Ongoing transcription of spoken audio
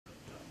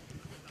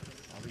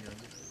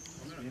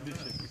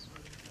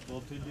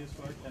Welcome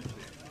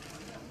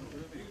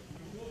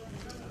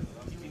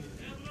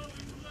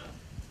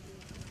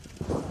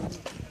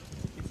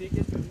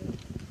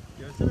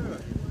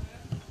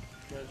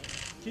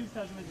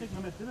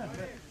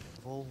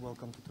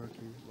to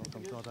Turkey.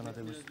 Welcome to Adana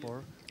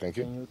Demirspor. Thank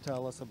you. Can you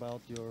tell us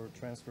about your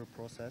transfer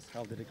process?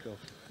 How did it go?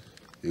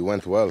 It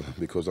went well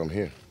because I'm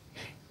here.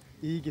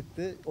 İyi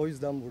gitti. O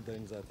yüzden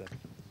buradayım zaten.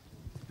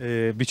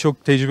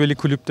 Birçok tecrübeli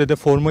kulüpte de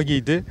forma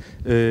giydi.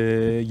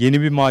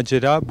 Yeni bir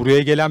macera. Buraya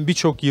gelen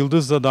birçok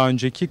yıldızla daha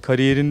önceki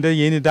kariyerinde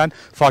yeniden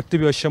farklı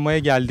bir aşamaya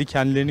geldi.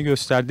 Kendilerini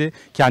gösterdi.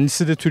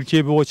 Kendisi de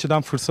Türkiye'yi bu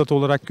açıdan fırsat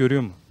olarak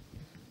görüyor mu?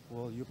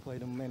 Well, you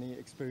played in many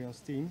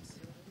experienced teams,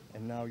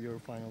 and now you're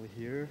finally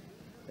here.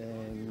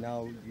 And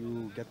now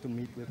you get to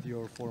meet with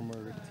your former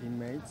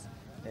teammates,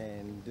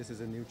 and this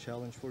is a new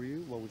challenge for you.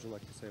 What would you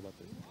like to say about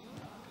this?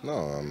 No,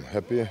 I'm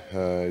happy.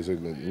 It's a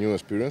new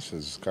experience.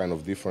 It's kind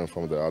of different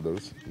from the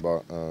others,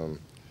 but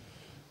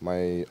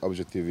my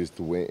objective is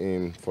to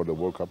aim for the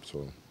World Cup. So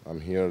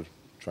I'm here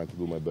trying to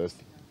do my best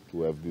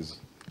to have this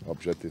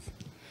objective.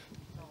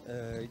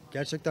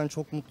 Gerçekten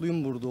çok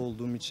mutluyum burada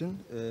olduğum için.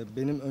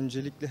 Benim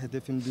öncelikli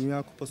hedefim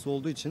Dünya Kupası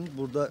olduğu için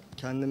burada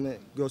kendimi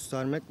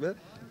göstermek ve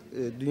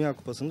Dünya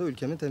Kupası'nda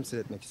ülkemi temsil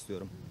etmek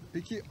istiyorum.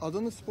 Peki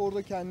Adana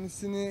Spor'da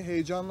kendisini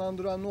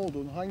heyecanlandıran ne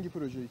oldu? Hangi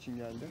proje için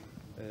geldi?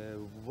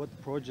 What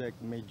project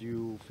made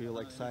you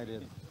feel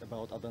excited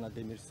about Adana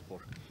Demirspor?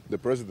 The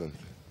president.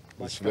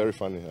 It's very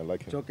funny. I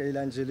like him. Çok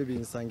eğlenceli bir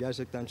insan.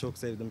 Gerçekten çok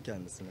sevdim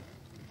kendisini.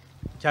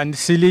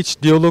 Kendisiyle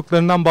hiç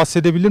diyaloglarından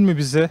bahsedebilir mi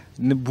bize?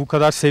 Bu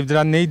kadar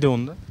sevdiren neydi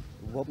onda?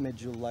 What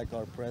made you like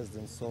our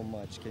president so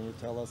much? Can you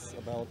tell us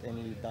about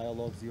any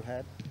dialogues you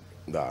had?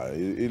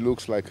 He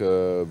looks like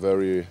a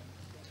very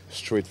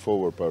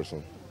straightforward person,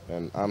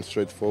 and I'm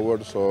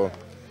straightforward, so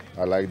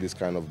I like this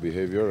kind of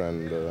behavior,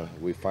 and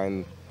we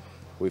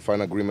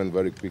find agreement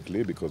very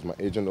quickly because my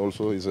agent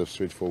also is a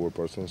straightforward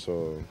person,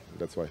 so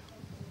that's why.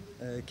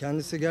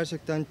 Kendisi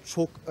gerçekten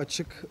çok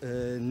açık,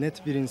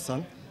 net bir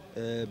insan.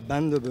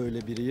 Ben de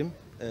böyle biriyim.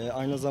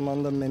 Aynı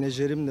zamanda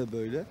menajerim de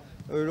böyle.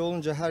 Öyle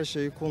olunca her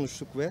şeyi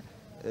konuştuk ve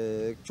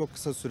çok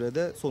kısa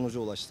sürede sonuca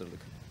ulaştırdık.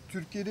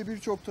 Türkiye'de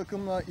birçok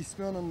takımla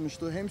ismi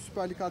anılmıştı. Hem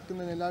Süper Lig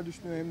hakkında neler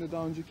düşünüyor hem de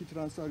daha önceki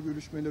transfer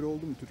görüşmeleri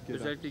oldu mu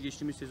Türkiye'de? Özellikle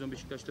geçtiğimiz sezon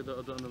Beşiktaş'ta da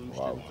adı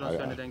anılmıştı. Bu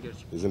transfer neden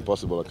gerçek? It's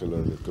impossible I can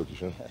learn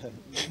Turkish.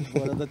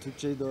 Bu arada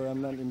Türkçeyi de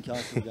öğrenmem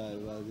imkansız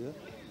galiba diyor.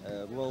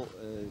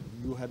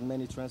 You had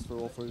many transfer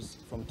offers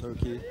from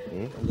Turkey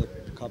in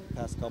the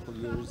past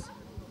couple years.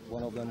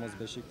 One of them was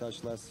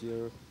Beşiktaş last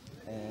year.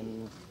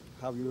 And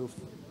how you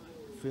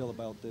feel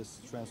about this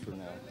transfer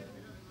now?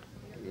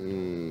 Do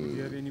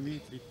you have any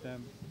meet with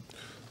them?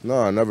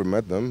 No, I never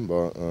met them,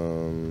 but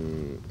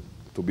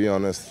to be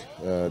honest,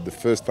 the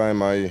first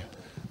time I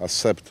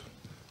accept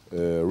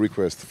a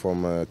request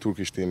from a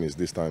Turkish team is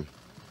this time.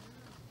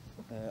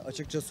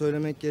 Açıkça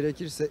söylemek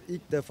gerekirse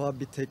ilk defa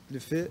bir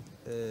teklifi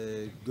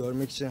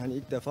görmek için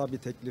ilk defa bir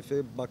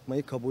teklifi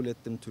bakmayı kabul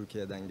ettim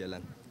Türkiye'den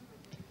gelen.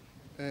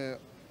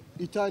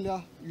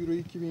 İtalya Euro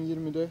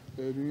 2020'de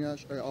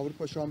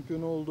Avrupa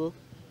şampiyonu oldu.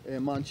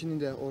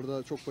 Mancini de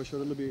orada çok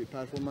başarılı bir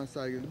performans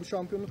sergiledi. Bu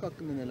şampiyonluk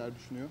hakkında neler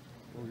düşünüyor?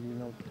 Well, you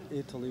know,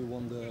 Italy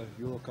won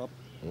the Euro Cup,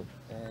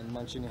 and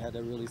Mancini had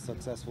a really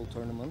successful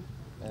tournament.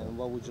 And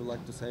what would you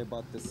like to say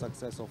about the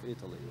success of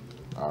Italy?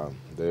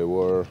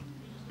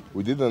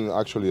 We didn't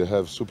actually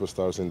have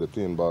superstars in the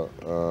team, but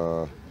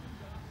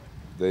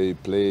they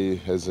play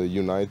as a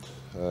unite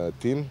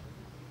team.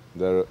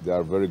 They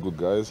are very good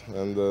guys,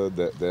 and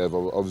they have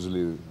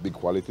obviously big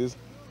qualities.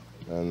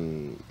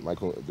 And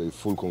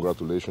full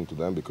congratulations to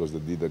them because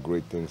they did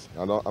great things.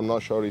 I'm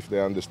not sure if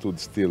they understood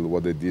still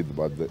what they did,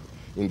 but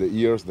in the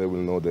years they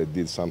will know they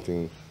did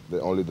something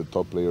that only the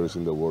top players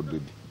in the world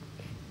did.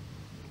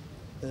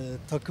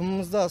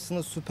 Takımımızda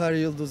aslında süper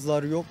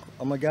yıldızlar yok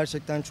ama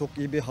gerçekten çok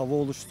iyi bir hava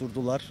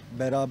oluşturdular.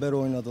 Beraber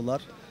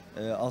oynadılar.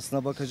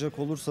 Aslına bakacak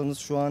olursanız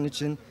şu an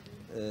için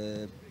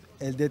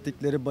elde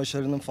ettikleri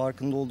başarının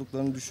farkında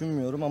olduklarını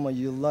düşünmüyorum ama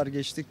yıllar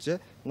geçtikçe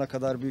ne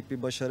kadar büyük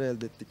bir başarı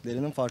elde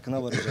ettiklerinin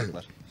farkına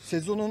varacaklar.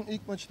 Sezonun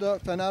ilk maçı da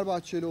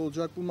Fenerbahçe ile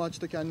olacak. Bu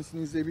maçta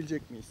kendisini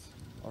izleyebilecek miyiz?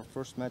 Our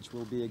first match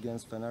will be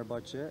against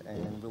Fenerbahçe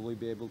and will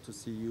we be able to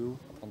see you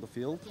on the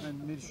field?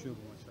 Ne düşünüyor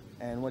bu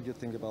maçta? And what do you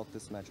think about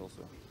this match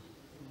also?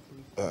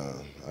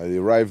 I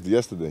arrived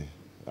yesterday.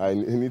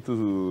 I need to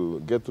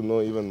get to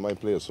know even my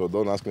players, so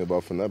don't ask me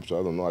about Fenerbahçe.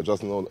 I don't know. I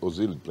just know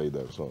Özil played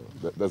there, so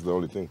that's the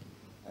only thing.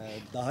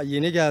 Daha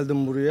yeni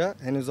geldim buraya.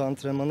 Henüz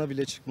antrenmana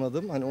bile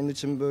çıkmadım. Onun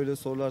için böyle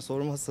sorular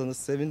sormazsanız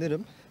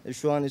sevinirim.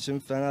 Şu an için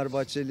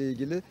Fenerbahçe ile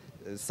ilgili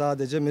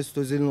sadece Mesut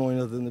Özil'in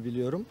oynadığını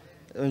biliyorum.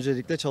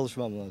 Öncelikle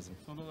çalışmam lazım.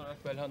 Son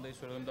olarak Belhanda'yı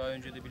soralım. Daha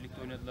önce de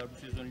birlikte oynadılar.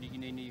 Bu sezon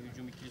ligin en iyi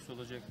hücum ikilisi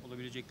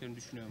olabileceklerini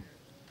düşünüyor mu?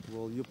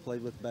 Well, you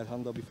played with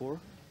Belhanda before.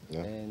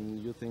 Yeah.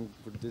 And you think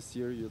for this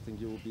year, you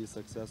think you will be a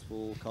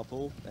successful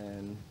couple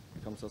and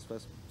become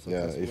successful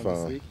Yeah, in this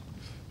league?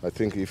 I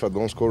think if I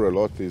don't score a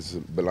lot, it's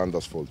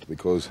Belanda's fault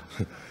because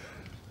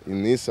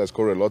in Nice I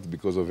score a lot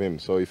because of him.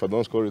 So if I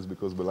don't score, it's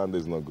because Belanda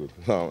is not good.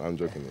 No, I'm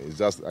joking. It's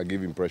just I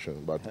give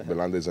impression, but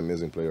Belanda is an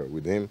amazing player.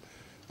 With him,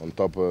 on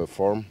top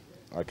form,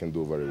 I can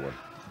do very well.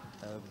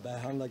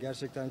 Belhanda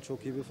gerçekten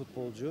çok iyi bir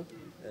futbolcu.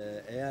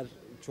 Eğer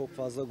çok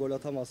fazla gol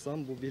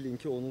atamazsam bu bilin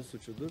ki onun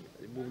suçudur.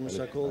 Bunu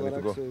şaka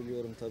olarak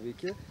söylüyorum tabii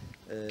ki.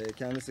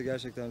 Kendisi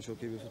gerçekten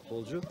çok iyi bir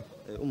futbolcu.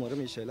 Umarım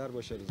iyi şeyler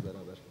başarırız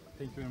beraber.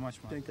 Thank you very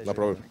much, man. No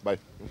problem. Bye.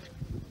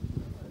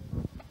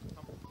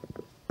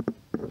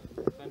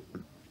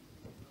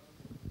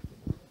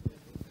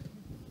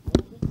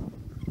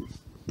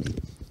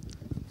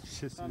 Bir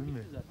şey söyleyeyim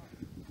mi?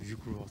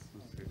 Büyük ruh.